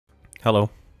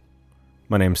Hello,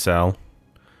 my name's Sal.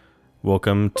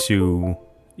 Welcome to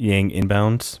Yang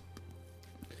Inbounds.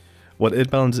 What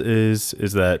inbounds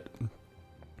is that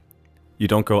you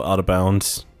don't go out of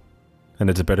bounds,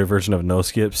 and it's a better version of no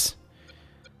skips.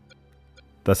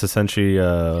 That's essentially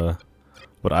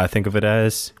what I think of it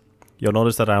as. You'll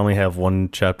notice that I only have one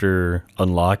chapter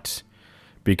unlocked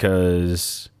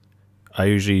because I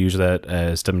usually use that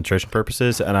as demonstration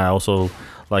purposes, and I also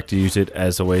like to use it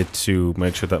as a way to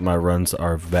make sure that my runs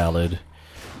are valid,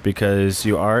 because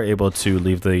you are able to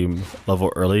leave the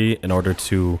level early in order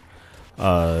to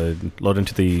load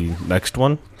into the next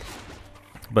one,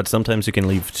 but sometimes you can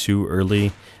leave too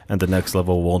early and the next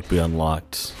level won't be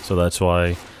unlocked. So that's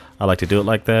why I like to do it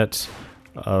like that.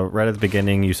 Right at the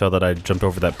beginning you saw that I jumped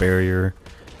over that barrier.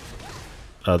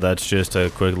 That's just a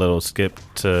quick little skip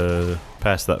to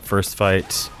pass that first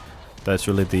fight. That's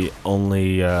really the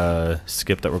only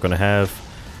skip that we're going to have.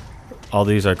 All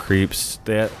these are creeps.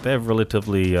 They have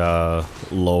relatively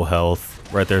low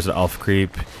health. Right there's an alpha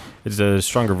creep. It's a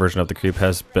stronger version of the creep,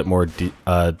 has a bit more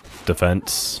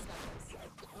defense.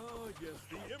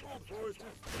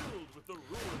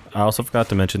 I also forgot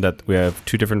to mention that we have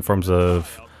two different forms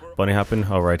of bunny hopping.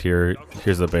 Oh, right here.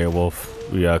 Here's the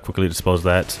Beowulf. We quickly dispose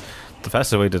that. The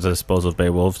fastest way to dispose of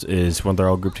Beowulfs is when they're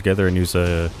all grouped together and use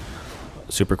a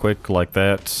super quick like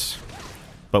that.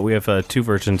 But we have two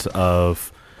versions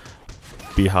of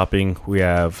bee hopping. We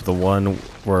have the one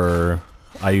where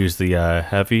I use the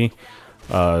heavy.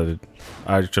 I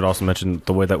should also mention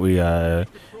the way that we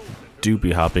do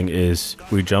bee hopping is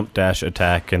we jump, dash,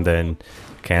 attack, and then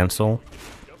cancel.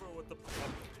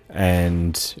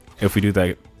 And if we do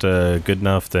that good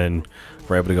enough, then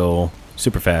we're able to go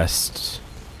super fast.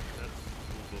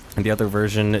 And the other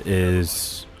version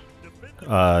is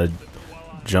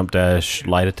jump, dash,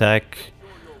 light attack,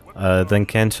 then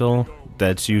cancel.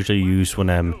 That's usually used when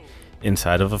I'm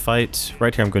inside of a fight.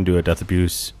 Right here I'm going to do a death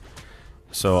abuse,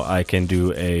 so I can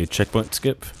do a checkpoint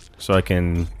skip, so I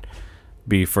can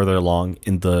be further along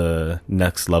in the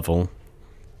next level.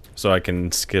 So I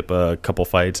can skip a couple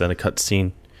fights and a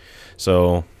cutscene,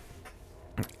 so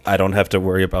I don't have to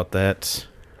worry about that.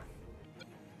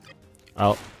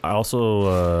 I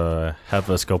also have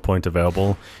a skill point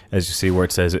available, as you see where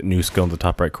it says new skill in the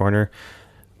top right corner.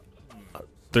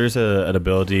 There's an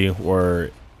ability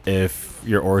where if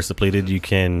your ore is depleted, you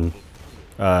can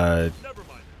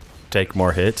take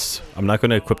more hits. I'm not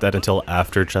going to equip that until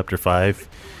after chapter 5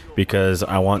 because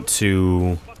I want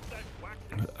to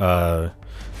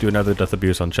do another death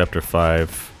abuse on chapter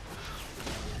 5.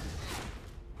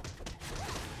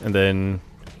 And then,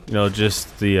 you know,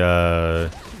 just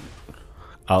the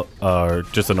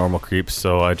just the normal creeps,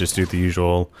 so I just do the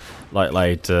usual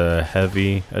light,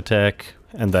 heavy attack,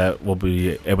 and that will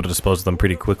be able to dispose of them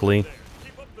pretty quickly.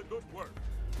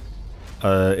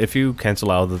 If you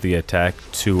cancel out of the attack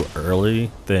too early,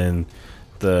 then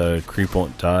the creep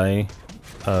won't die.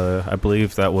 I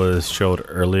believe that was showed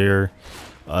earlier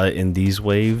in these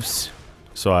waves,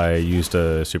 so I used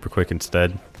a super quick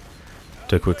instead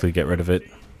to quickly get rid of it.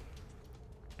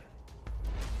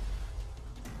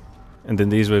 And then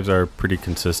these waves are pretty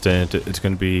consistent. It's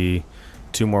going to be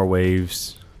 2 more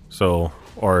waves,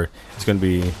 or it's going to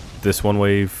be this one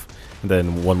wave and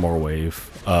then 1 more wave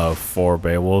for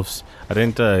Beowulfs. I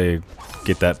didn't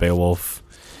get that Beowulf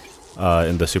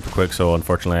in the super quick, so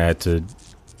unfortunately I had to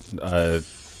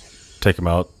take him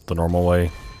out the normal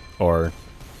way, or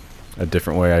a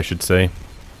different way I should say.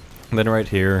 And then right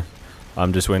here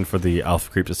I'm just waiting for the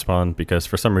alpha creep to spawn, because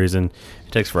for some reason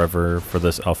it takes forever for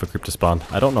this alpha creep to spawn.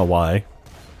 I don't know why.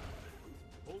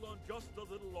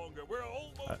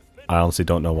 I honestly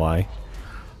don't know why.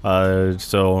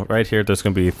 So right here there's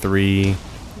going to be 3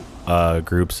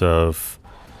 groups of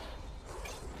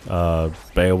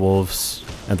Beowulfs,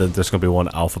 and then there's going to be 1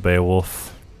 alpha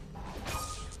Beowulf.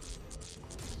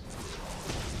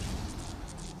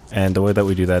 And the way that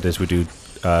we do that is we do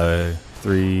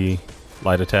 3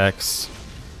 light attacks,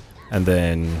 and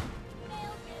then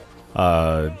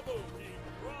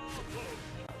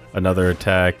another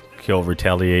attack, he'll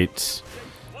retaliate,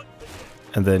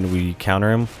 and then we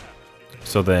counter him,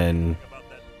 so then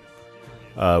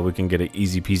we can get an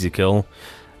easy peasy kill.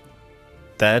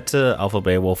 That alpha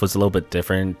Beowulf was a little bit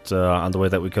different on the way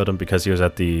that we killed him, because he was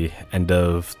at the end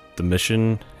of the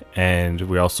mission, and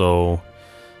we also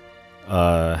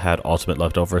had ultimate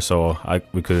left over, so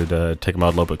we could take him out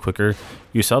a little bit quicker.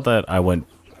 You saw that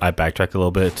I backtracked a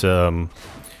little bit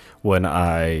when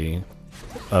I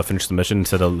finished the mission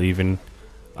instead of leaving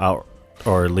out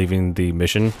or leaving the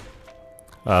mission.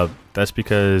 That's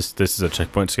because this is a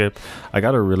checkpoint skip. I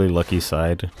got a really lucky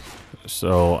side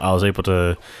so I was able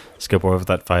to skip over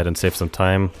that fight and save some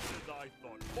time.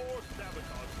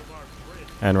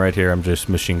 And right here I'm just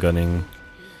machine gunning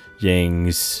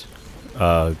Yang's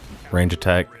range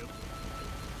attack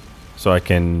so I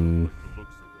can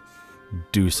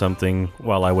do something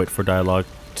while I wait for dialogue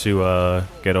to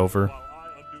get over.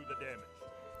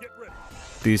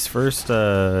 These first,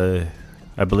 I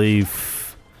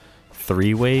believe,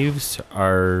 3 waves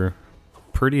are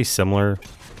pretty similar.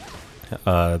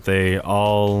 They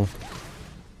all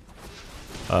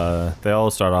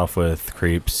start off with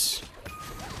creeps.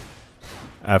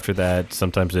 After that,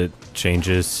 sometimes it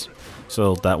changes.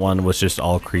 So that one was just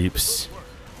all creeps.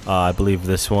 I believe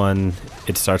this one,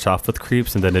 it starts off with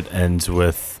creeps and then it ends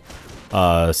with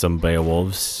some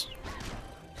Beowulfs.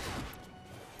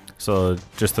 So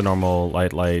just the normal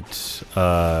light,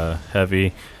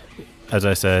 heavy. As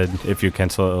I said, if you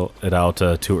cancel it out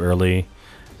too early,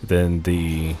 then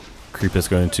the creep is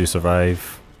going to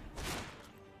survive.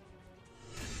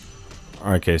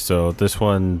 Okay, so this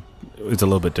one is a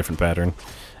little bit different pattern.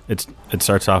 It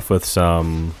starts off with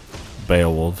some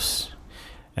Beowulfs,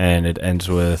 and it ends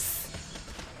with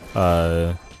 2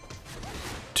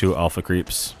 alpha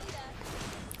creeps.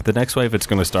 The next wave, it's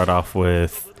going to start off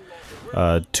with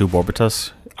 2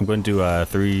 Borbitus. I'm going to do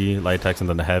 3 light attacks and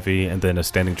then a heavy, and then a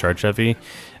standing charge heavy.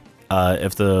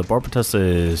 If the Borbitus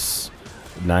is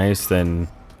nice, then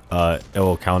it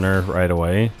will counter right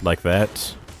away, like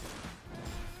that.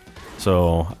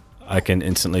 So I can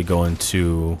instantly go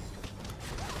into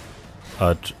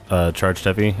charged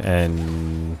heavy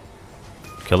and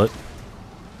kill it.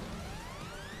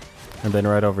 And then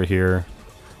right over here,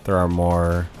 there are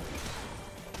more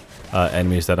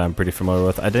enemies that I'm pretty familiar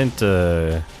with. I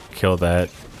didn't kill that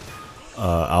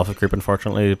alpha creep,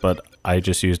 unfortunately, but I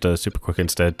just used a super quick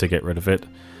instead to get rid of it.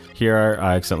 Here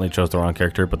I accidentally chose the wrong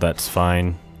character, but that's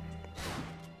fine.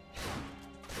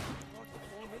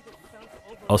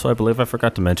 Also, I believe I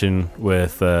forgot to mention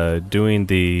with doing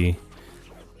the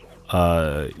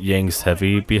Yang's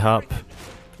heavy B-hop,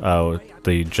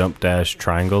 the jump dash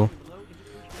triangle,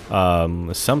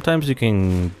 sometimes you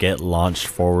can get launched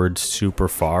forward super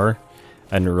far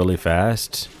and really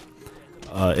fast.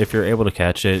 If you're able to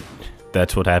catch it,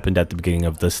 that's what happened at the beginning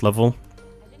of this level.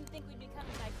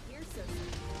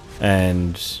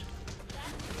 And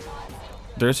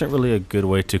there isn't really a good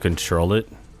way to control it,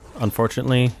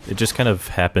 unfortunately. It just kind of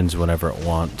happens whenever it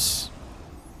wants.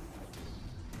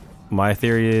 My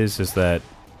theory is that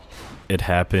it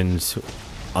happens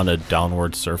on a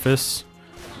downward surface,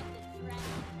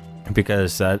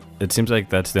 because it seems like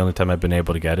that's the only time I've been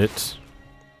able to get it,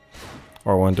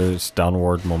 or when there's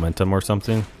downward momentum or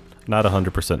something. Not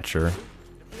 100% sure.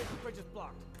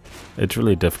 It's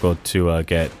really difficult to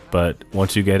get, but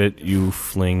once you get it, you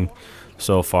fling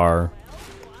so far.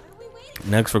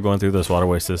 Next, we're going through this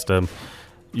waterway system.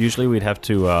 Usually we'd have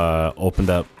to open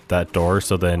that door,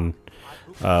 so then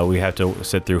we have to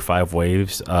sit through 5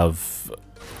 waves of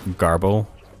Garbo,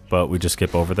 but we just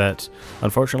skip over that.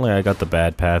 Unfortunately, I got the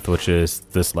bad path, which is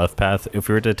this left path. If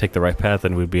we were to take the right path,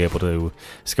 then we'd be able to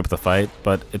skip the fight,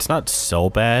 but it's not so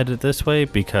bad this way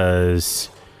because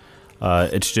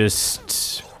it's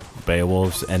just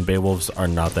Beowulfs, and Beowulfs are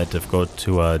not that difficult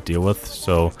to deal with,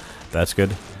 so that's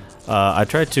good. I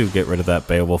tried to get rid of that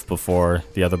Beowulf before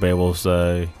the other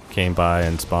Beowulfs came by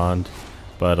and spawned,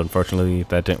 but unfortunately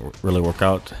that didn't really work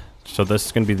out. So this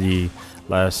is going to be the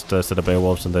last set of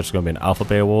Beowulfs, and there's going to be an Alpha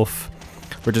Beowulf.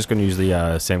 We're just going to use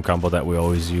the same combo that we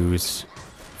always use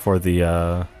for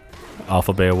the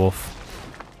Alpha Beowulf.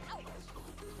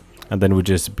 And then we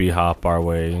just B-hop our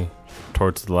way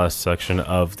towards the last section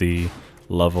of the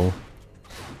level.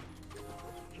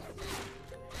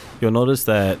 You'll notice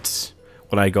that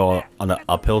when I go on an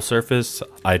uphill surface,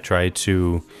 I try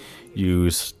to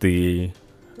use the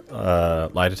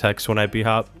light attacks when I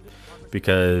B-hop,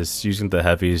 because using the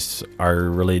heavies are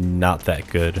really not that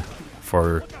good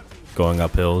for going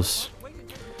up hills.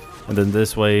 And then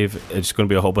this wave, it's going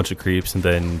to be a whole bunch of creeps and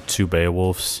then 2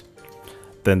 Beowulfs.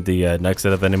 Then the next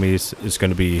set of enemies is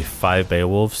going to be 5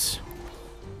 Beowulfs.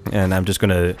 And I'm just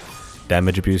going to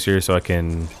damage abuse here so I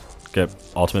can get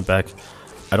ultimate back.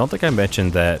 I don't think I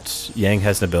mentioned that Yang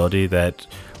has an ability that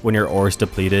when your ore is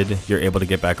depleted, you're able to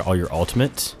get back all your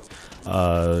ultimate.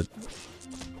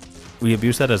 We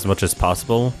abuse that as much as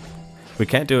possible. We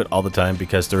can't do it all the time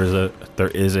because there is a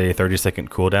 30-second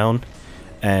cooldown,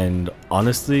 and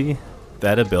honestly,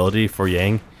 that ability for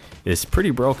Yang is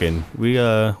pretty broken. We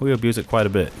abuse it quite a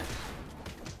bit.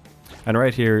 And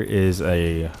right here is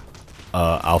a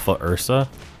Alpha Ursa.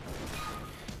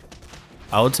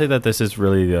 I would say that this is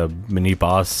really the mini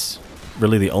boss,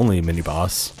 really the only mini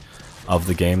boss. of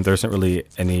the game. There isn't really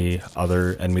any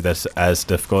other enemy that's as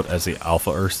difficult as the Alpha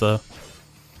Ursa.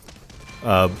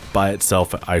 By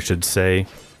itself, I should say.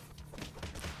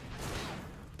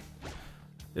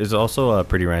 It's also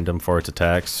pretty random for its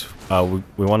attacks.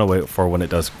 We want to wait for when it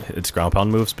does its ground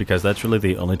pound moves, because that's really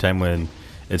the only time when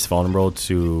it's vulnerable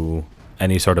to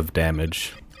any sort of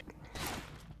damage.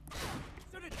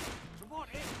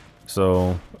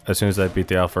 So as soon as I beat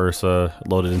the Alpha Ursa,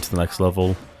 loaded into the next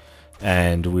level,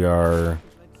 and we are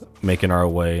making our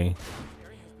way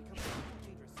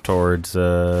towards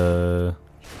the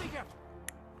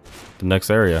next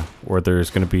area where there's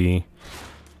going to be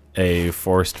a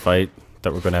forced fight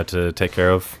that we're going to have to take care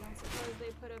of.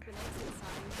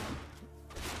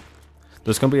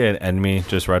 There's going to be an enemy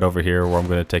just right over here where I'm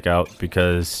going to take out,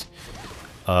 because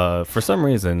for some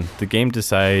reason the game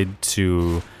decided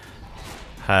to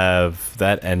have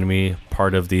that enemy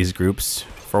part of these groups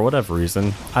for whatever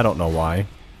reason. I don't know why.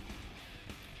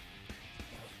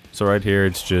 So right here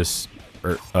it's just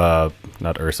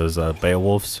not Ursa's,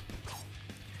 Beowulf's,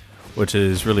 which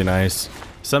is really nice.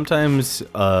 Sometimes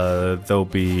there'll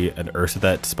be an Ursa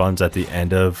that spawns at the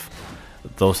end of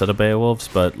those set of Beowulfs,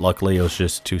 but luckily it was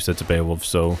just 2 sets of Beowulfs,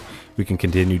 so we can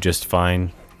continue just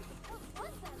fine.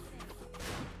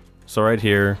 So right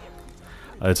here,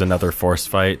 it's another forced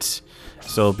fight.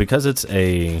 So because it's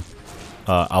a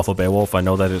Alpha Beowulf, I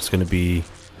know that it's going to be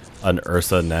an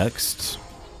Ursa next.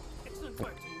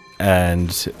 And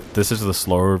this is the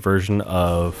slower version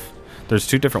of... There's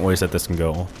 2 different ways that this can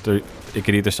go. It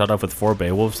could either start off with 4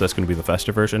 Beowulfs, that's going to be the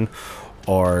faster version,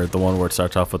 or the one where it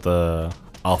starts off with the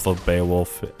Alpha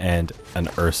Beowulf and an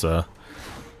Ursa.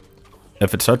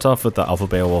 If it starts off with the Alpha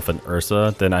Beowulf and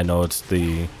Ursa, then I know it's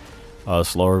the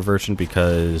slower version,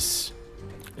 because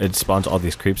it spawns all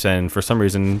these creeps, and for some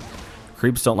reason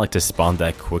creeps don't like to spawn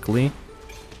that quickly,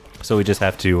 so we just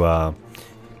have to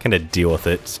kind of deal with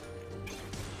it.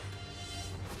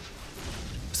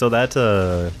 So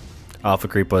that Alpha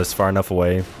creep was far enough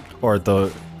away, or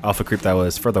the Alpha creep that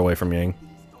was further away from Yang.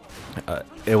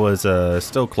 It was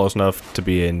still close enough to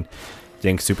be in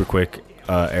Yang's super quick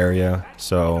area,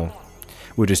 so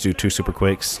we just do 2 super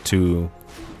quicks to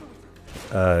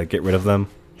get rid of them.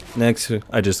 Next,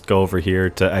 I just go over here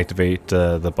to activate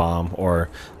the bomb, or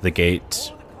the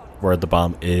gate where the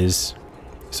bomb is,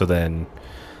 so then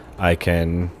I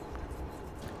can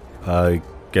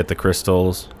get the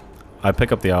crystals. I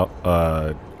pick up the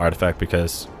artifact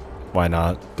because why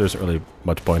not? There's not really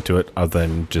much point to it other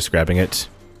than just grabbing it.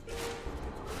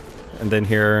 And then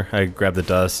here I grab the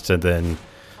dust and then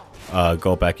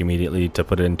go back immediately to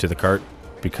put it into the cart,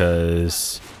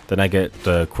 because then I get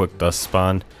the quick dust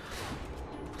spawn.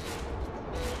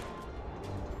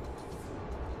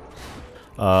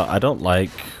 I don't like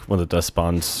when the dust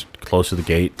spawns close to the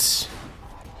gates,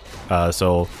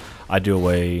 so I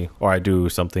do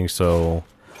something so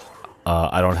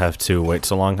I don't have to wait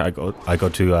so long. I go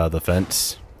to the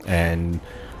fence and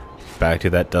back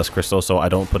to that dust crystal, so I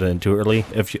don't put it in too early.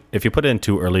 If you put it in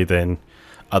too early, then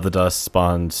the dust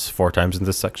spawns 4 times in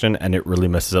this section, and it really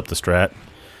messes up the strat.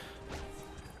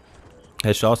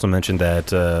 I should also mention that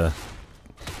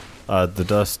the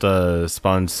dust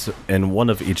spawns in one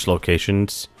of each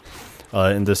locations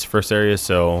in this first area,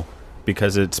 so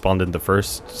because it spawned in the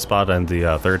first spot and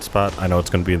the third spot, I know it's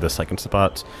going to be in the second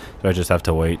spot, so I just have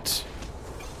to wait.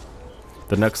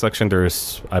 The next section,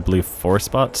 there's, I believe, 4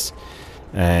 spots,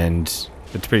 and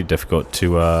it's pretty difficult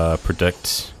to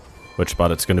predict which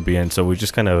spot it's going to be in, so we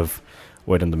just kind of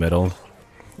wait in the middle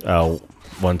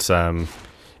once I'm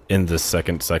in this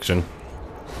second section.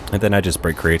 And then I just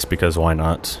break crates, because why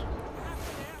not?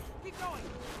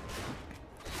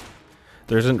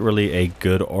 There isn't really a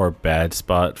good or bad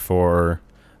spot for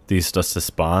these dust to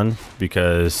spawn,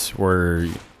 because we're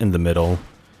in the middle,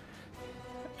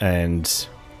 and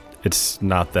it's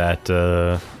not that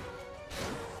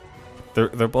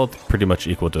they're both pretty much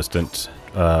equal distance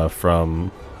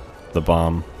from the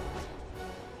bomb.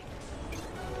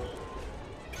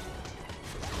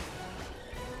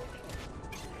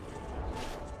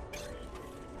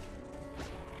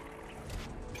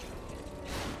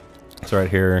 So right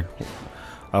here,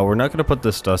 we're not going to put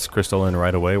this dust crystal in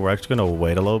right away. We're actually going to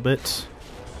wait a little bit.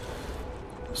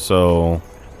 So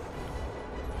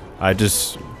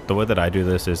the way that I do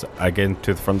this is I get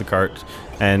into the front of the cart,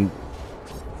 and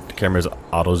the camera's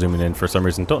auto zooming in for some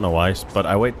reason, don't know why, but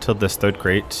I wait till this third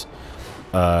crate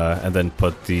and then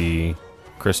put the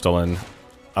crystal in.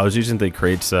 I was using the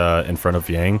crates in front of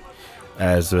Yang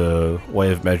as a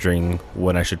way of measuring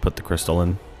when I should put the crystal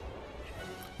in.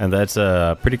 And that's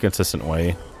a pretty consistent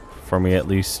way, for me at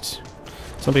least.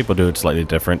 Some people do it slightly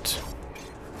different.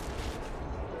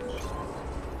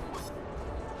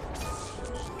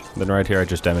 Then right here I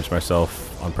just damaged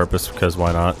myself on purpose because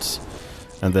why not?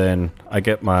 And then I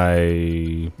get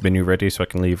my menu ready so I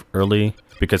can leave early,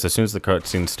 because as soon as the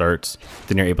cutscene starts,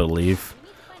 then you're able to leave.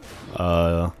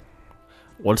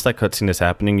 Once that cutscene is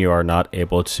happening, you are not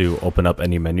able to open up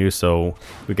any menu, so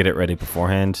we get it ready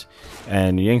beforehand.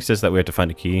 And Yang says that we have to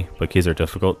find a key, but keys are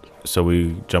difficult, so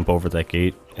we jump over that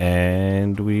gate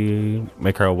and we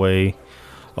make our way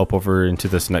up over into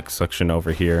this next section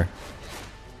over here.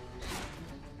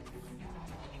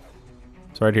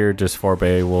 So right here, just 4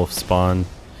 Beowulfs spawn,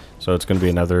 so it's going to be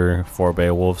another 4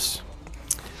 Beowulfs.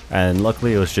 And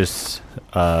luckily it was just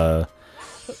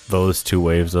those 2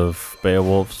 waves of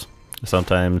Beowulfs.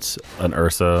 Sometimes an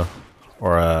Ursa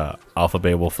or a Alpha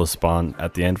Beowulf will spawn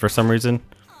at the end for some reason.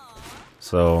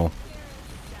 So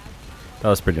that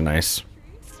was pretty nice.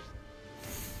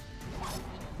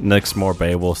 Next, more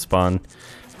Beowulf spawn.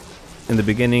 In the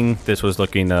beginning, this was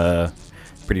looking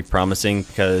pretty promising,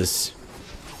 because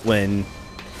when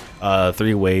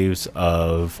 3 waves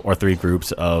of, or 3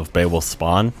 groups of Beowulf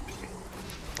spawn,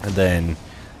 and then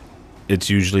it's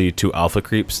usually 2 alpha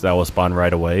creeps that will spawn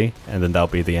right away, and then that'll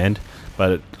be the end.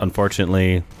 But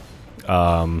unfortunately,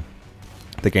 the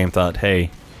game thought, hey,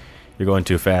 you're going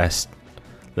too fast.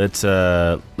 Let's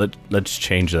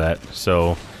change that.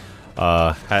 So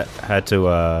had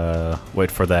to wait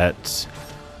for that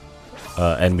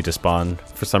enemy to spawn.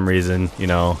 For some reason, you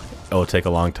know, it will take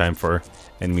a long time for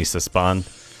enemies to spawn.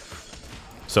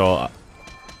 So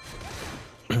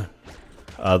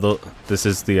this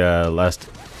is the last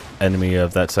enemy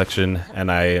of that section,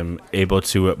 and I am able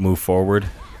to move forward.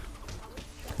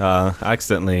 I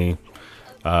accidentally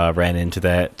ran into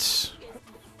that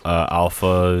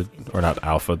alpha, or not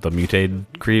alpha, the mutated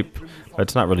creep. But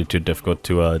it's not really too difficult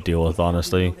to deal with,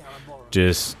 honestly.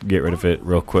 Just get rid of it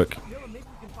real quick.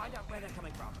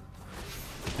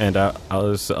 And I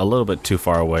was a little bit too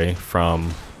far away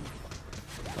from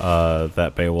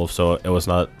that Beowulf, so it was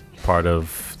not part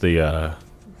of the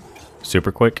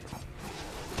super quick.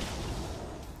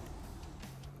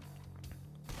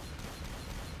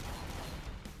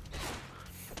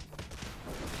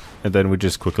 And then we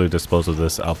just quickly dispose of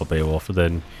this Alpha Beowulf, and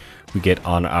then we get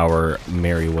on our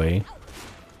merry way.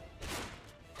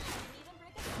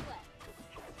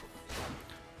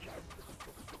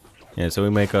 Yeah, so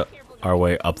we make our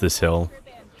way up this hill.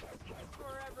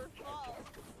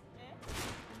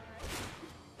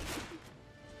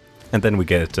 And then we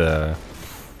get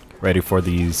ready for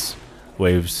these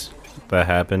waves that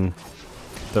happen.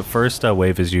 The first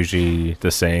wave is usually the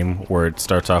same, where it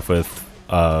starts off with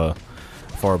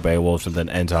 4 Beowulfs and then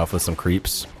ends off with some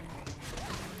creeps.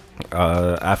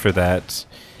 After that,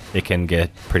 it can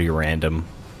get pretty random.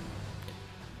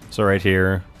 So right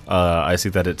here, I see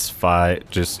that it's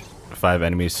just 5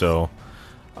 enemies, so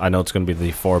I know it's going to be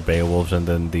the 4 Beowulfs and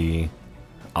then the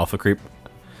Alpha Creep,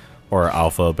 or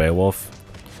Alpha Beowulf.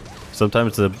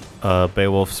 Sometimes the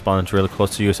Beowulf spawns really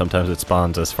close to you, sometimes it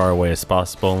spawns as far away as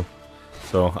possible.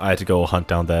 So I had to go hunt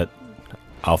down that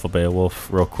Alpha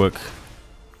Beowulf real quick.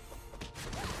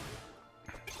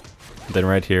 Then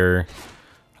right here,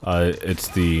 it's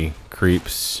the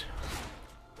creeps.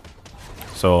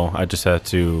 So I just had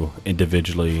to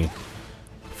individually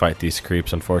fight these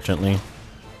creeps, unfortunately.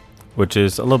 Which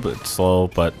is a little bit slow,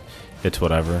 but it's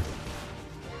whatever.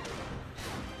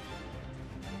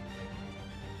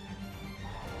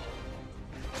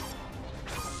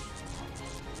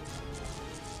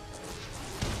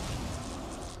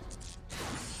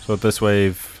 So this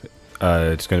wave,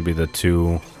 it's going to be the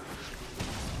 2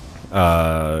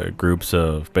 groups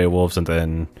of Beowulfs and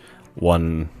then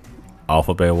 1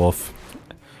 Alpha Beowulf.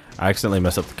 I accidentally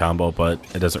messed up the combo, but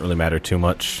it doesn't really matter too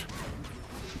much.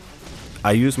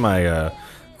 I use my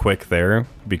quick there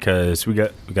because we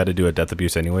got to do a death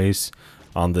abuse anyways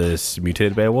on this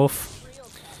mutated Beowulf.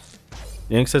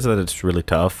 Yang says that it's really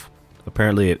tough.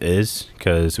 Apparently it is,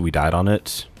 because we died on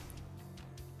it.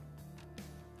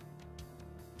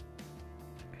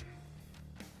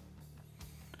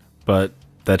 But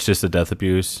that's just a death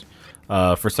abuse.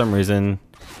 For some reason,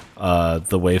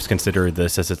 the waves consider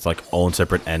this as its like own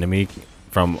separate enemy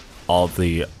from all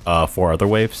the 4 other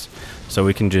waves, so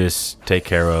we can just take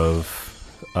care of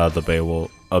the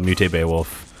Beowulf, mutate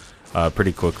Beowulf,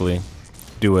 pretty quickly.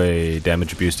 Do a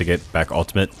damage abuse to get back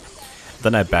ultimate.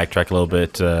 Then I backtrack a little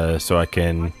bit so I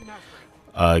can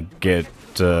get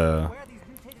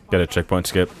a checkpoint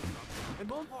skip.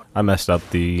 I messed up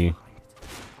the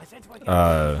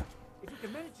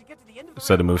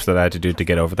set of moves that I had to do to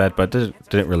get over that, but it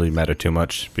didn't really matter too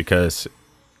much because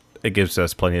it gives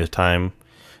us plenty of time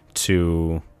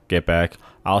to get back.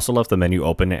 I also left the menu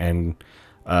open and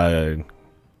got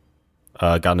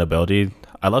an ability.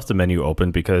 I left the menu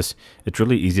open because it's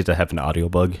really easy to have an audio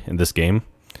bug in this game.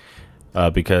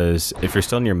 Because if you're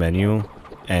still in your menu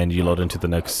and you load into the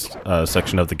next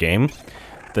section of the game,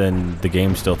 then the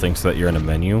game still thinks that you're in a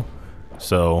menu.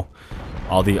 So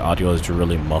all the audio is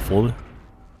really muffled.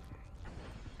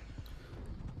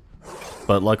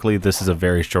 But luckily this is a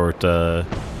very short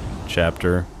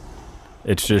chapter.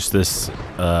 It's just this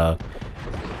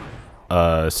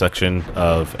section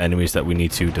of enemies that we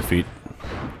need to defeat.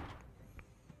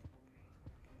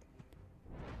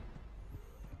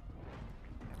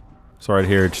 So right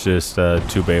here it's just 2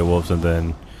 Beowulfs and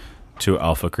then 2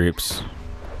 Alpha Creeps.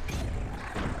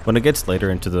 When it gets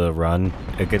later into the run,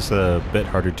 it gets a bit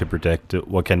harder to predict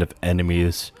what kind of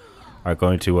enemies are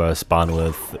going to spawn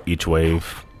with each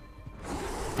wave.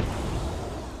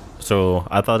 So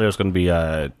I thought there was going to be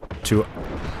 2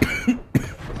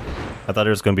 I thought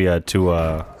it was going to be 2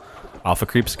 Alpha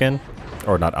Creeps again,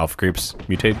 or not Alpha Creeps,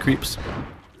 Mutated Creeps,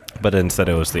 but instead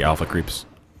it was the Alpha Creeps.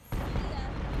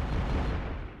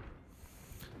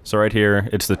 So right here,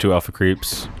 it's the 2 Alpha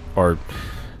Creeps, or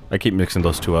I keep mixing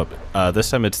those 2 up. This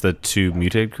time it's the 2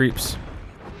 Mutated Creeps.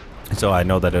 So I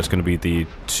know that it's going to be the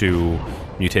 2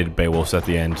 Mutated Beowulfs at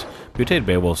the end. Mutated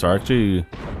Beowulfs are actually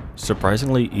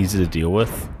surprisingly easy to deal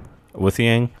with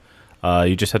Yang.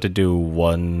 You just have to do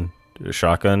 1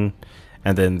 shotgun,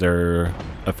 and then they're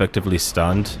effectively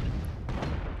stunned.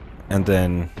 And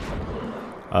then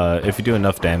if you do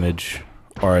enough damage,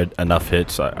 or enough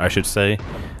hits, I should say,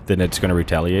 then it's going to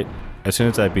retaliate. As soon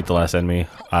as I beat the last enemy,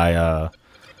 I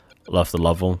left the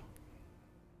level.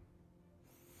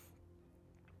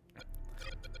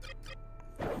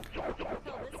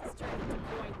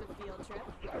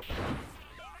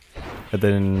 And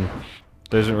then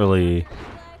there isn't really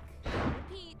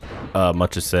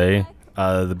much to say.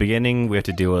 The beginning we have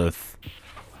to deal with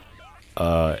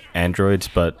androids,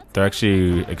 but they're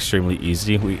actually extremely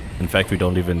easy. In fact, we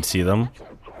don't even see them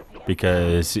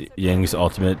because Yang's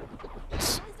ultimate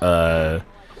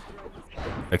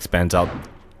expands out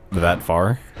that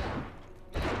far.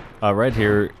 Right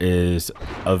here is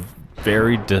a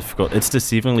very difficult, it's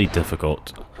deceivingly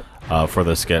difficult for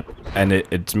the skip, and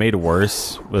it's made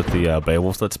worse with the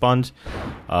Beowulfs that spawned.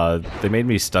 They made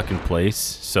me stuck in place,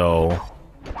 so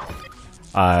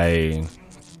I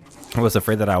was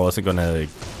afraid that I wasn't going to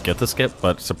get the skip,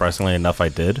 but surprisingly enough I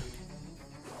did.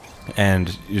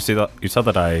 And you saw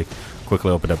that I quickly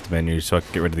opened up the menu so I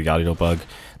could get rid of the audio bug.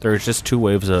 There's just 2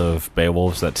 waves of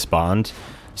Beowulfs that spawned.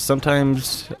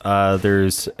 Sometimes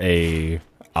there's a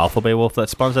Alpha Beowulf that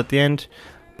spawns at the end,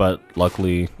 but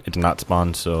luckily it did not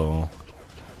spawn, so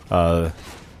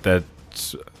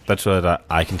that's what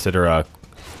I consider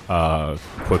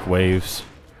quick waves,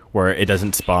 where it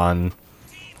doesn't spawn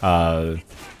the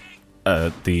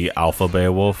Alpha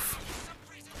Beowulf.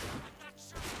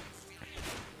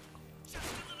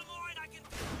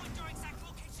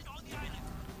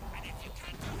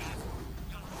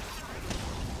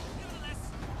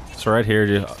 So right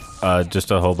here,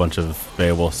 just a whole bunch of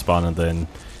Beowulf spawn, and then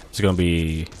it's going to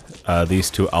be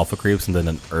these 2 Alpha Creeps and then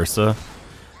an Ursa.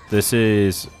 This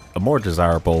is a more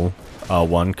desirable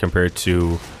one compared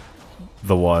to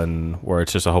the one where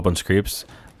it's just a whole bunch of creeps.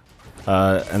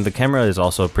 And the camera is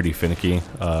also pretty finicky.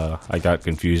 I got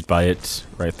confused by it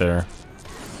right there.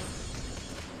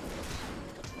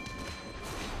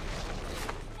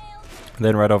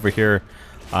 Then right over here,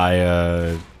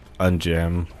 I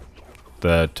unjam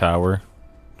the tower,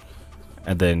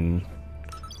 and then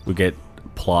we get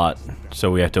plot,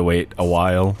 so we have to wait a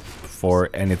while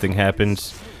before anything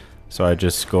happens. So I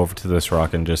just go over to this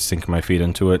rock and just sink my feet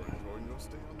into it.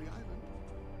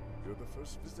 You're the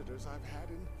first visitors I've had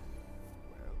in,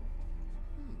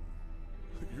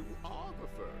 well, you are the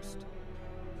first.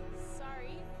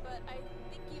 Sorry, but I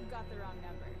think you've got the wrong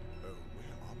number. Oh, where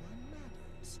are my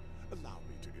manners? Allow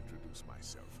me to introduce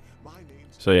myself. My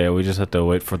name's... So yeah, we just have to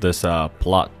wait for this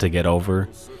plot to get over.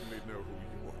 You certainly know who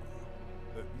you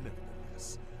are.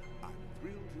 Nevertheless, I'm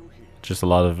thrilled you're here. Just a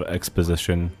lot of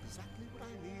exposition. Exactly what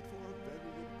I need for a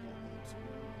very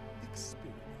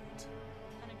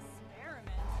important experiment.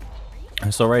 An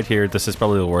experiment? So right here, this is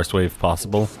probably the worst wave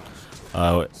possible.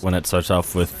 When it starts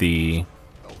off with the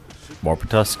Morpher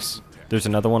Tusks. There's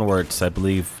another one where it's, I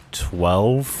believe,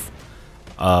 12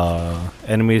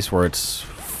 enemies, where it's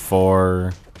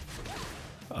 4...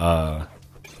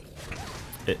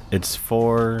 it's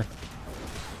 4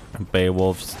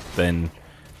 Beowulfs, then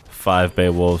 5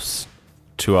 Beowulfs,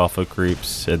 2 Alpha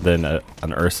Creeps, and then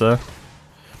an Ursa.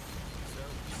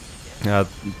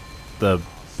 The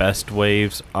best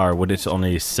waves are when it's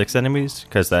only 6 enemies,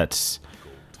 because that's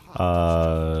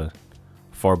 4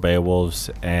 Beowulfs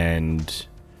and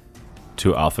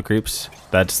two alpha creeps.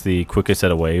 That's the quickest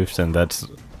set of waves, and that's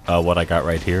what I got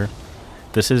right here.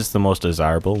 This is the most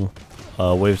desirable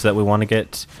waves that we want to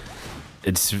get.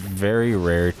 It's very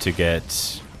rare to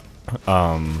get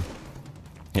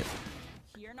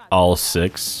all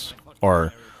 6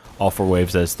 or all 4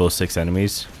 waves as those 6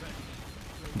 enemies.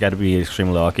 You gotta be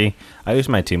extremely lucky. I use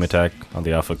my team attack on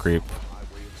the alpha creep.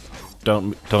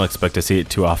 Don't expect to see it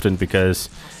too often because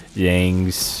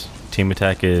Yang's team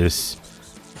attack is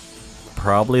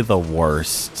probably the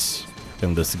worst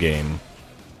in this game.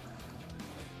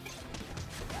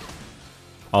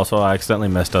 Also, I accidentally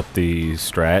messed up the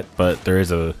strat, but there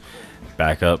is a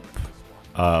backup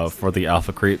for the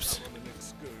alpha creeps.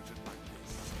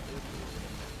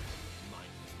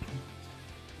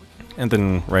 And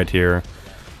then right here,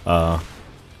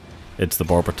 it's the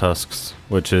Borba Tusks,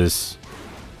 which is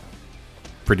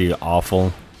pretty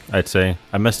awful, I'd say.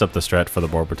 I messed up the strat for the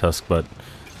Borba Tusk, but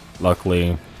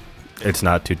luckily it's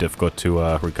not too difficult to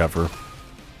recover.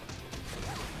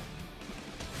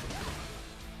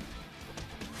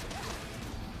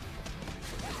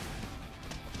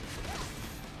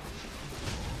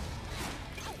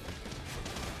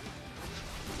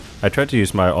 I tried to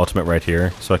use my ultimate right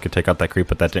here so I could take out that creep,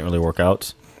 but that didn't really work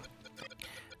out.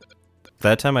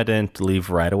 That time I didn't leave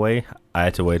right away. I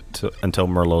had to wait until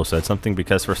Merlot said something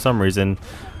because for some reason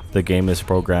the game is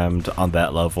programmed on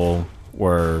that level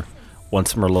where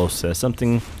once Merlot says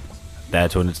something,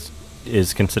 that's when it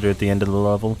is considered the end of the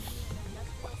level.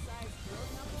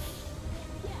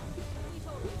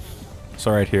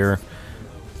 So right here,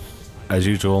 as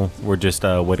usual, we're just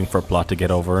waiting for a plot to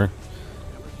get over.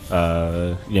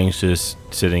 Yang's just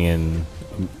sitting in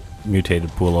mutated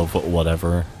pool of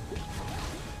whatever.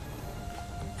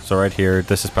 So right here,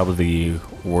 this is probably the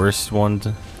worst one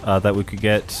that we could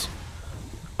get,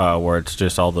 where it's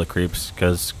just all the creeps,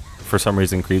 because for some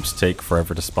reason creeps take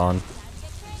forever to spawn.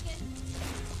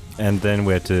 And then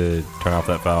we had to turn off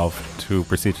that valve to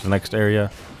proceed to the next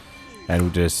area, and we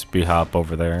just hop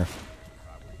over there.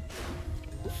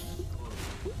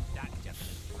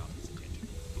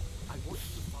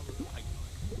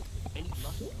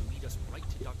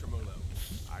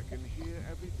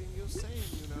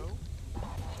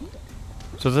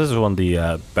 So this is one of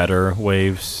the better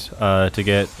waves to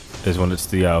get, is when it's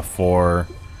the 4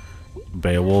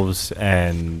 Beowulfs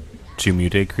and 2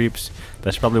 mutate creeps.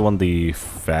 That's probably one of the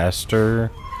faster,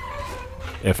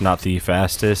 if not the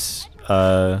fastest,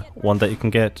 one that you can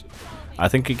get. I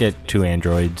think you get 2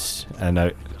 androids,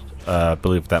 and I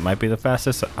believe that might be the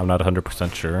fastest. I'm not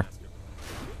 100% sure.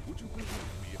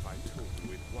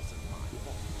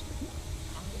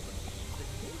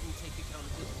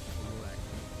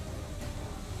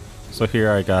 So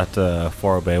here I got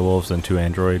 4 Beowulfs and 2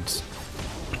 androids.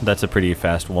 That's a pretty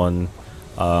fast one.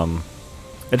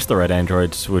 It's the red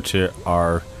androids, which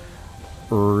are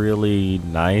really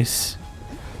nice.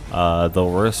 The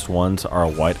worst ones are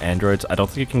white androids. I don't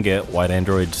think you can get white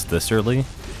androids this early,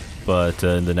 but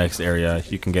in the next area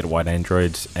you can get white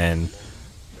androids, and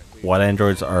white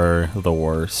androids are the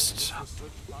worst.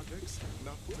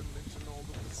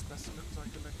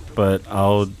 But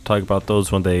I'll talk about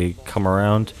those when they come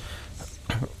around.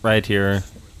 Right here,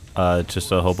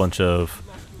 just a whole bunch of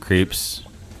creeps,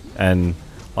 and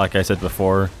like I said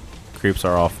before, creeps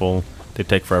are awful. They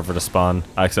take forever to spawn.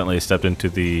 I accidentally stepped into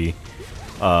the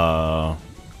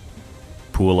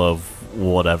pool of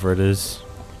whatever it is,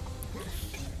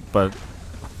 but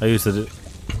I used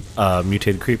the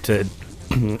mutated creep to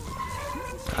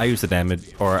I used the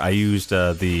damage, or I used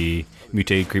the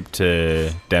mutated creep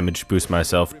to damage boost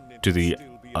myself to the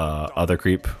other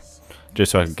creep,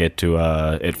 just so I could get to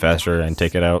it faster and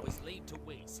take it out.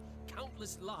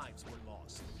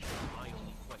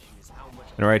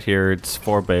 And right here, it's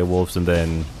 4 Beowulfs and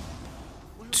then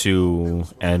 2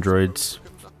 androids.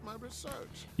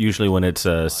 Usually when it's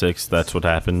 6, that's what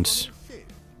happens.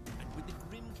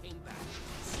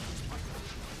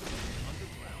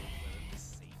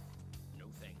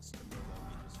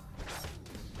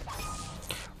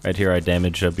 Right here I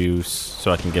damage abuse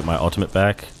so I can get my ultimate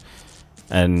back.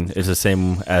 And it's the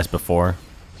same as before.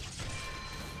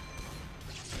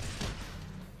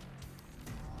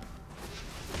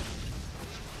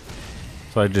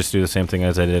 So I just do the same thing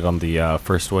as I did on the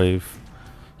first wave.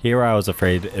 Here I was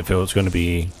afraid if it was going to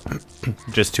be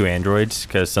just 2 androids,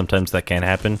 because sometimes that can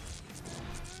happen.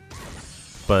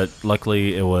 But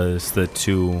luckily it was the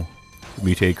 2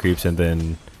 mutated creeps and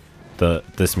then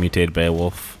this mutated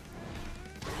Beowulf.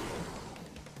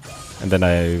 And then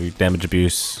I damage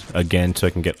abuse again so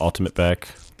I can get ultimate back.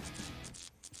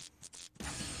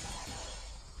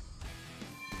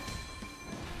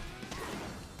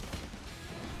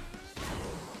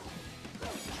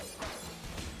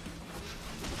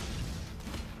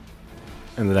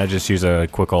 And then I just use a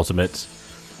quick ultimate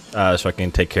so I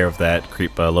can take care of that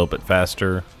creep a little bit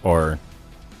faster, or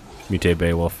mutate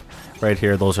Beowulf. Right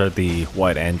here, those are the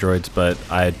white androids, but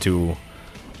I had to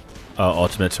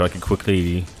ultimate so I could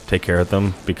quickly take care of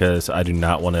them because I do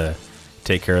not want to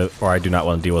take care of, or I do not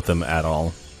want to deal with them at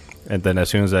all. And then as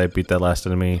soon as I beat that last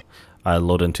enemy, I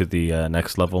load into the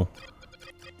next level.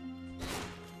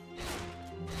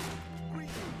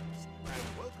 Greetings, and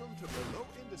welcome to Below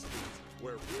Industries,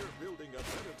 where we're building a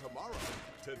better tomorrow,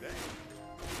 today.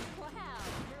 Wow,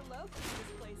 your low keeps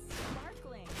this place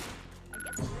sparkling. I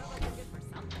guess the robots are good for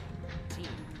something.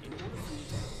 Team, in order for me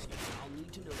to help you, I'll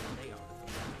need to know where they are.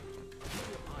 Keep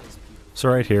your eyes peeled. So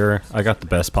right here, I got the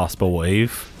best possible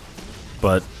wave,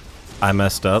 but I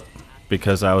messed up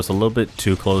because I was a little bit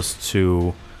too close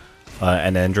to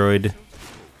an android.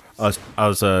 I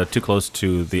was too close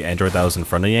to the android that was in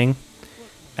front of Yang,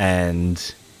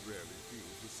 and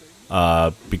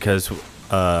because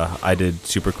I did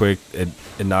super quick, it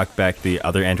knocked back the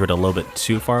other android a little bit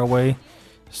too far away,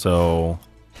 so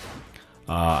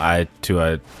I had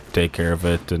to take care of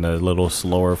it in a little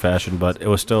slower fashion, but it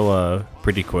was still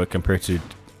pretty quick compared to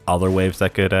other waves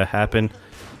that could happen.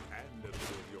 And a little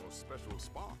of your special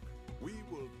spark, we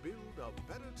will build a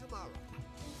better tomorrow.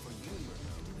 For you,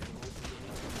 Murdo, there won't be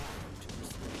any tomorrow to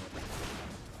receive.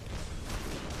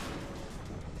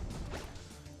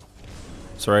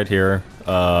 So right here,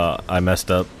 I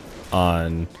messed up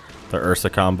on the Ursa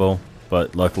combo,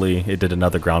 but luckily it did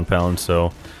another ground pound,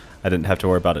 so I didn't have to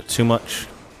worry about it too much.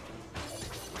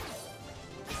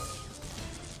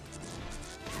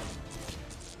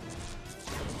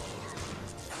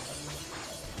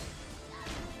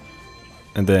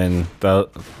 And then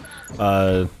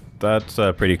that's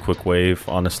a pretty quick wave,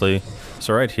 honestly.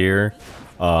 So right here,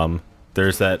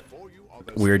 there's that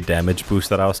weird damage boost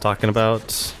that I was talking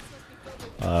about,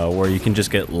 where you can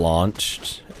just get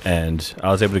launched, and I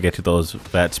was able to get to those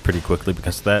vats pretty quickly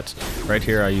because of that. Right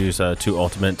here I use 2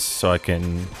 ultimates so I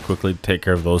can quickly take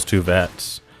care of those 2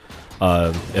 vats.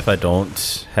 If I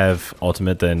don't have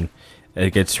ultimate, then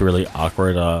it gets really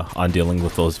awkward on dealing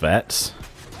with those vats.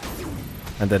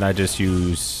 And then I just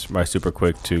use my super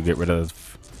quick to get rid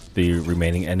of the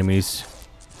remaining enemies.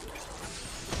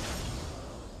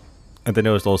 And then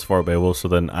it was those 4 Beowulfs, so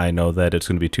then I know that it's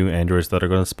going to be 2 androids that are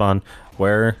going to spawn.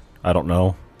 Where? I don't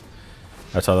know.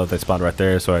 I saw that they spawned right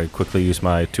there, so I quickly used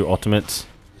my 2 ultimates.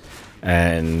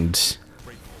 And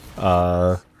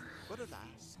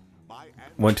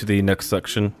went to the next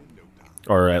section.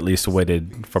 Or at least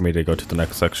waited for me to go to the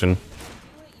next section.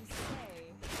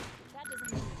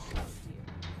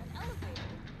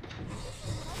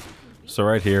 So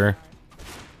right here,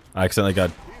 I accidentally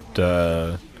got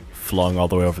flung all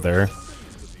the way over there,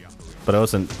 but it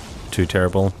wasn't too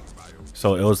terrible.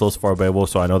 So it was those 4 Beowulfs,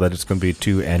 so I know that it's going to be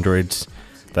 2 androids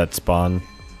that spawn.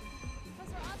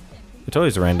 It's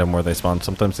always random where they spawn.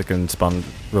 Sometimes they can spawn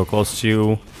real close to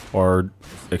you or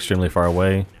extremely far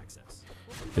away.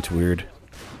 It's weird.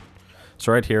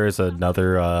 So right here is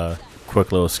another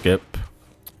quick little skip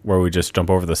where we just jump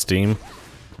over the steam.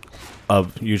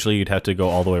 Usually you'd have to go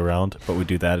all the way around, but we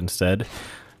do that instead.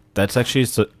 That's actually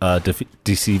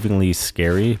deceivingly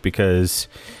scary because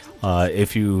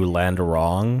if you land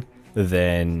wrong,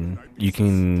 then you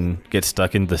can get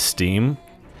stuck in the steam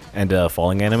and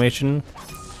falling animation,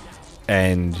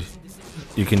 and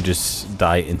you can just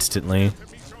die instantly,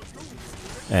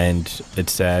 and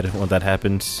it's sad when that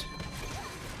happens.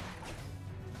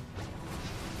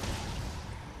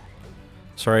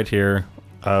 So right here,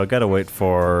 I gotta wait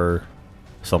for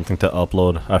something to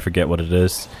upload. I forget what it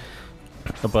is,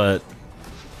 but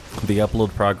the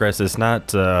upload progress is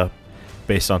not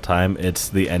based on time, it's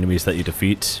the enemies that you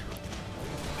defeat.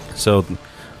 So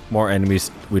more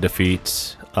enemies we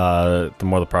defeat, the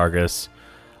more the progress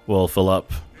will fill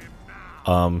up,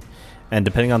 and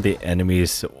depending on the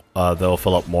enemies, they'll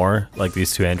fill up more. Like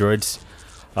these 2 androids,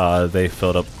 they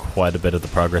filled up quite a bit of the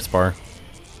progress bar.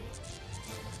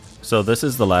 So this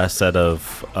is the last set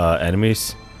of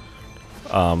enemies.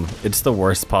 It's the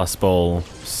worst possible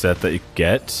set that you could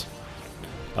get,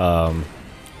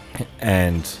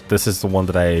 and this is the one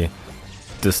that I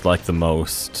dislike the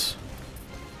most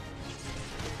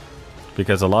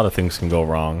because a lot of things can go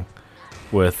wrong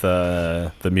with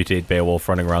the mutated Beowulf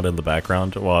running around in the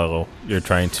background while you're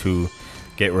trying to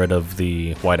get rid of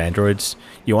the white androids.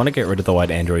 You want to get rid of the white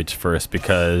androids first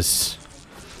because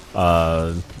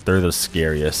they're the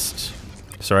scariest.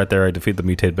 So right there I defeat the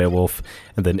mutated Beowulf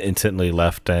and then instantly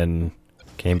left and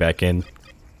came back in. Good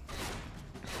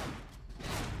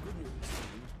news,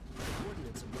 team. The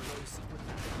coordinates of Murdo's secret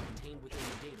lab are contained within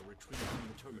the data retrieved from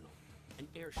the terminal. An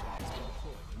airship has been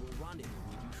deployed and will rendezvous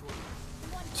with you shortly.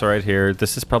 So right here,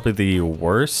 this is probably the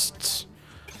worst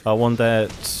one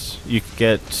that you could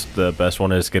get. The best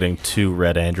one is getting 2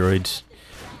 red androids,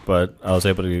 but I was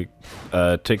able to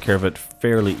take care of it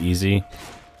fairly easy.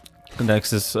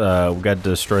 Next is we got to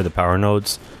destroy the power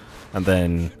nodes, and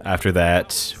then after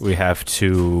that we have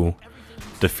to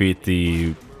defeat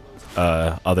the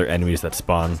other enemies that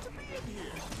spawn.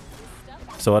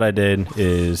 So what I did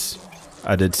is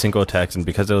I did single attacks, and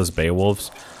because it was Beowulfs,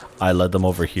 I led them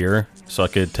over here so I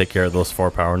could take care of those 4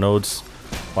 power nodes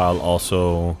while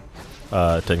also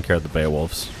taking care of the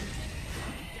Beowulfs.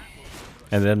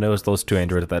 And then there was those 2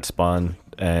 androids that spawned,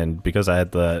 and because I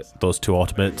had those 2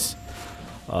 ultimates,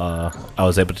 I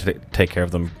was able to take care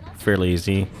of them fairly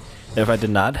easy. If I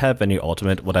did not have any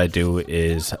ultimate, what I do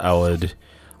is I would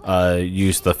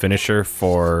use the finisher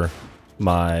for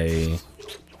my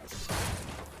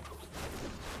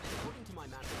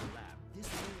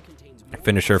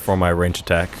range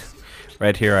attack.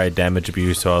 Right here I damage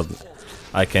abuse, so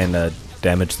I can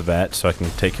damage the VAT so I can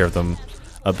take care of them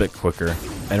a bit quicker.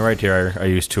 And right here I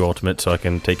use 2 ultimates so I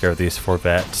can take care of these 4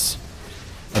 VATs.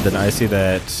 And then I see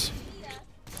that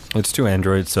it's 2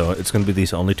 androids, so it's going to be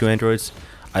these only 2 androids.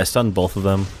 I stun both of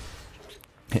them,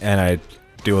 and I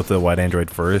deal with the white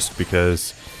android first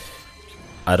because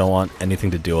I don't want anything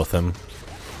to deal with him.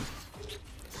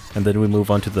 And then we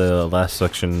move on to the last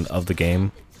section of the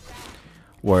game,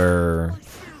 where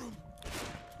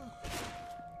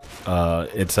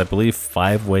it's, I believe,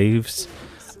 5 waves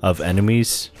of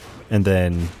enemies, and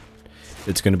then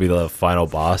it's going to be the final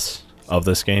boss of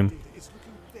this game,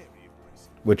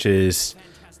 which is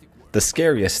the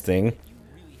scariest thing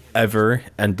ever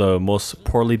and the most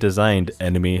poorly designed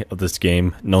enemy of this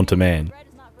game known to man. Red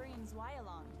is not bringing his Y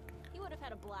along. He would have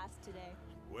had a blast today.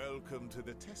 Welcome to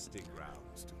the testing ground,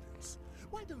 students.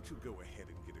 Why don't you go ahead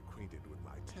and get acquainted with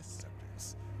my test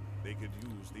subjects? They could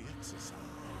use the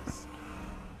exercise.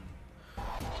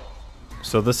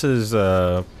 So this is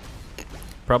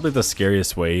probably the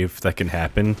scariest wave that can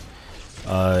happen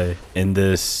in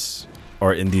these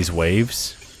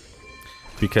waves,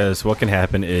 because what can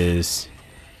happen is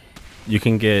you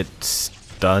can get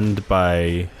stunned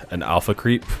by an alpha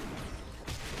creep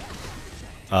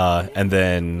and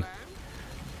then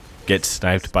get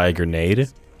sniped by a grenade,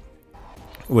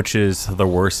 which is the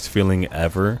worst feeling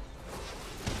ever,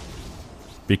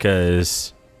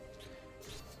 because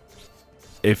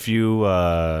if you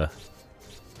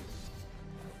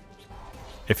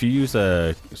use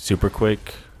a super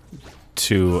quick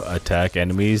to attack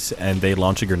enemies and they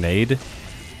launch a grenade,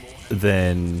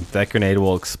 then that grenade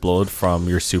will explode from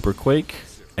your super quake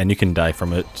and you can die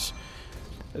from it.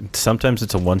 Sometimes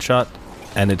it's a one shot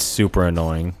and it's super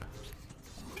annoying.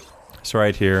 So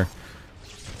right here,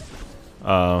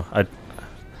 I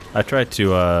tried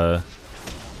to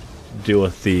deal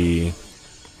with the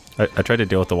I tried to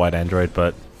deal with the white android,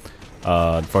 but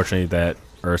unfortunately that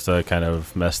Ursa kind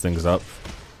of messed things up.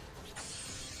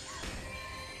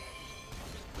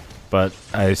 But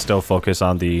I still focus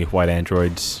on the white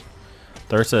androids.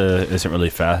 The Ursa isn't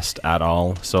really fast at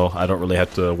all, so I don't really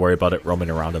have to worry about it roaming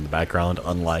around in the background,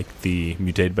 unlike the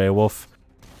mutated Beowulf.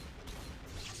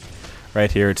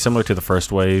 Right here, it's similar to the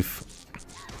first wave,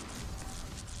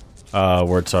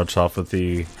 where it starts off with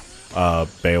the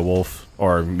Beowulf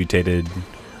or mutated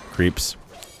creeps,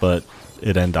 but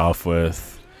it ends off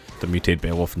with the mutated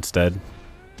Beowulf instead.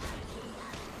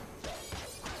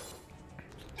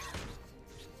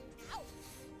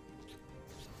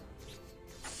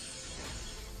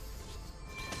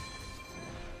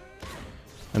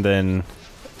 And then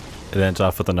it ends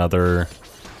off with another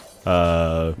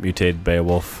mutated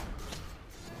Beowulf.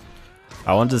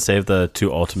 I wanted to save the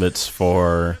 2 ultimates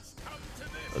for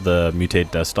the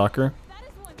mutated Deathstalker.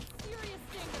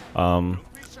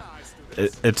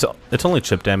 It's only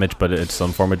chip damage, but it's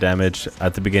some form of damage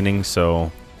at the beginning,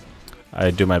 so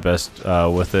I do my best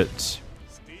with it.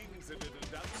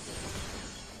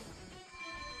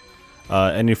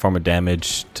 Any form of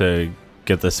damage to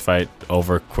get this fight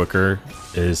over quicker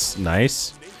is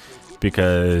nice,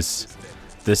 because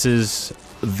this is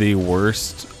the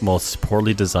worst, most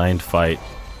poorly designed fight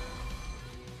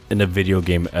in a video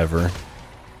game ever.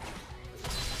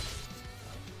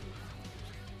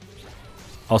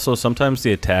 Also, sometimes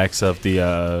the attacks of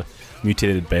the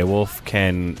mutated Beowulf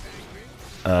can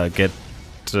get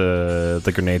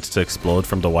the grenades to explode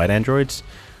from the white androids,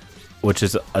 which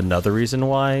is another reason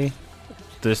why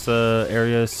this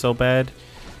area is so bad,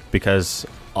 because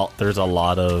there's a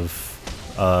lot of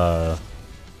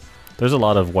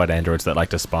white androids that like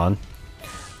to spawn.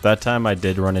 That time I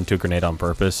did run into a grenade on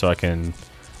purpose so I can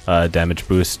damage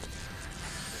boost.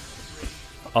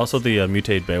 Also, the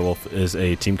mutated Beowulf is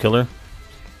a team killer,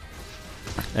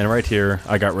 And right here,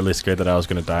 I got really scared that I was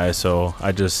going to die, so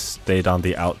I just stayed on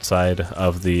the outside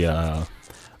of the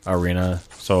arena,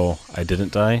 so I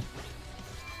didn't die.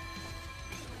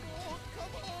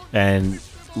 And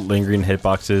lingering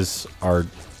hitboxes are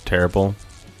terrible.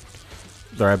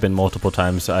 There have been multiple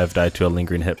times I've died to a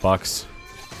lingering hitbox.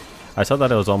 I saw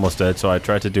that I was almost dead, so I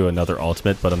tried to do another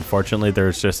ultimate, but unfortunately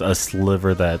there's just a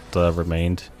sliver that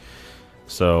remained.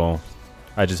 So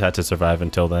I just had to survive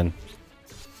until then.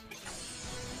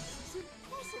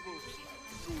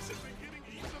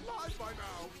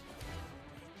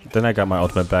 Then I got my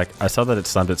ultimate back. I saw that it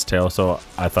slammed its tail, so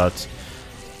I thought,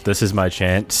 this is my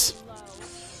chance.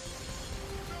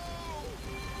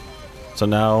 So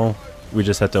now we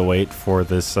just have to wait for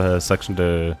this section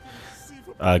to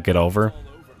get over.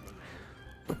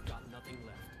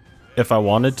 If I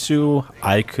wanted to,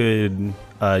 I could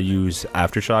use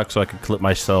Aftershock so I could clip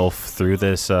myself through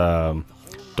this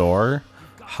door.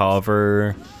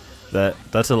 However,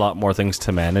 that's a lot more things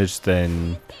to manage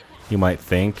than you might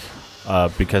think.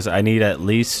 Because I need at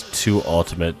least 2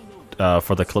 ultimate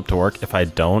for the clip to work. If I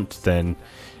don't, then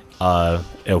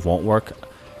it won't work.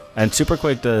 And Super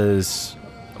Quake does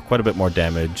quite a bit more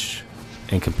damage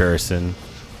in comparison.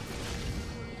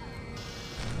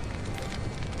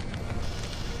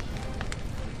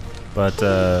 But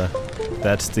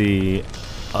that's the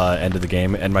end of the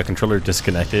game, and my controller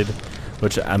disconnected,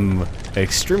 which I'm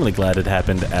extremely glad it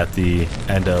happened at the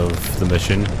end of the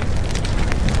mission,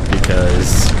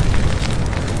 because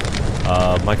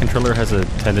my controller has a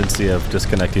tendency of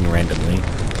disconnecting randomly.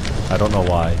 I don't know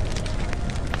why.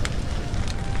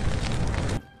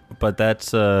 But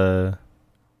that's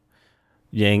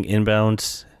Yang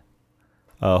Inbound.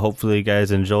 Hopefully you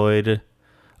guys enjoyed.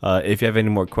 If you have any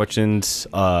more questions,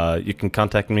 you can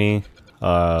contact me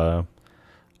on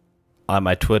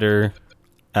my Twitter,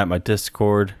 at my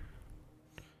Discord.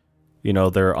 You know,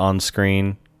 they're on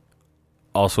screen,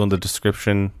 also in the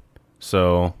description.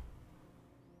 So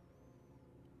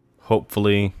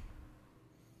hopefully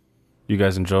you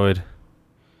guys enjoyed.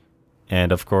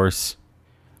 And of course,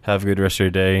 have a good rest of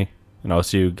your day. And I'll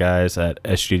see you guys at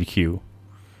SGDQ.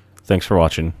 Thanks for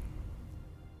watching.